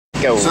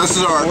Go. So this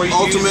is our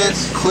ultimate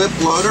clip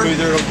loader.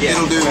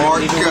 It'll do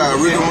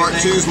Ruger Mark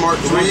 2s, Mark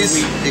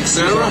 3s,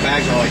 etc.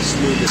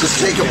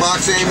 Just take a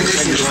box of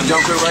ammunition, just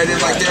dump it right in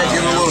like that,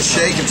 give it a little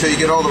shake until you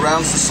get all the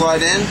rounds to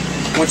slide in.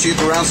 Once you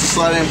get the rounds to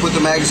slide in, put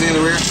the magazine in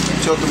the rear,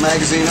 tilt the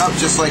magazine up,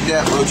 just like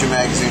that, load your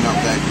magazine up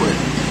that quick.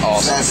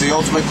 Awesome. So that's the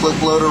ultimate clip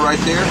loader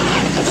right there.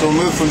 So we'll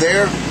move from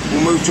there,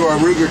 we'll move to our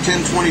Ruger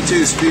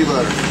 1022 speed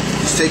loader.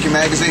 Just take your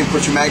magazine,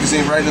 put your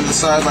magazine right in the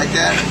side like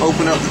that,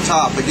 open up the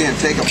top. Again,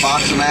 take a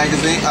box of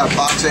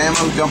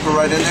ammo, dump it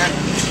right in there,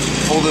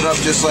 hold it up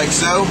just like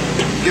so,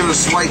 give it a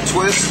slight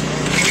twist,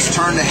 just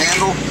turn the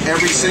handle,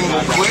 every single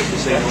clip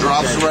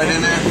drops right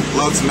in there,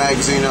 loads the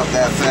magazine up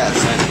that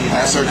fast.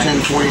 That's our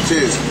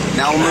 1022s.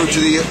 Now we'll move to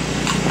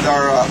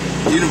our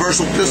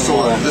universal pistol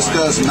loader. This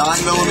does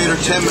 9mm,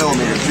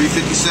 10mm,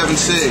 357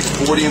 SIG,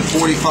 40 and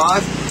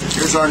 45.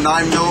 Here's our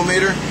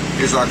 9mm,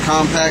 here's our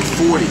compact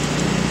 40.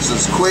 So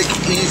it's quick,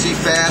 easy,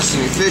 fast,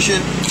 and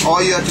efficient.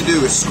 All you have to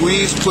do is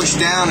squeeze, push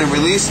down, and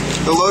release.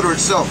 The loader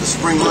itself, the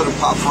spring loader,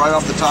 pops right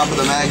off the top of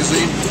the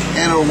magazine,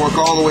 and it'll work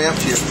all the way up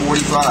to your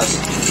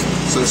 45s.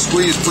 So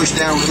squeeze, push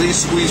down,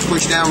 release, squeeze,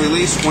 push down,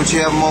 release. Once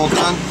you have them all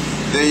done,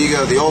 there you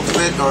go, the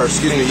ultimate, or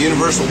excuse me,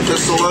 universal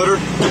pistol loader.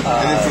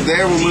 And then from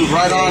there, we'll move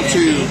right on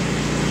to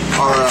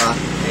our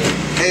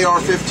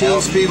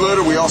AR-15 speed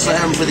loader. We also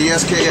have them for the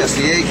SKS,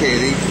 the AK,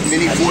 the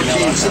Mini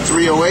 14s, the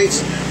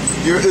 308s.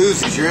 Your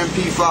Uzis, your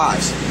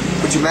MP5s.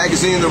 Put your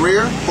magazine in the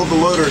rear, hold the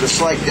loader at a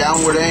slight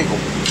downward angle,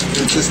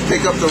 and just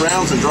pick up the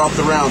rounds and drop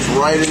the rounds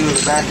right into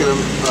the back of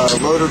the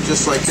loader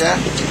just like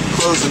that.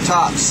 Close the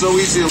top. So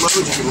easy to load,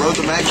 you can load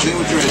the magazine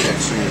with your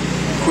index finger.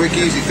 Quick,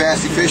 easy,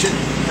 fast, efficient.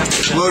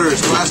 Loader is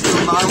glass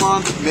tube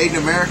nylon, made in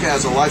America,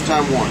 has a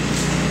lifetime warranty.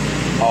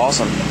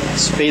 Awesome.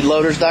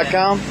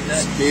 Speedloaderz.com?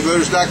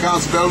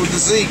 Speedloaderz.com, spelled with a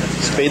Z.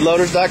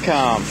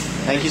 Speedloaderz.com.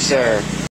 Thank you, sir.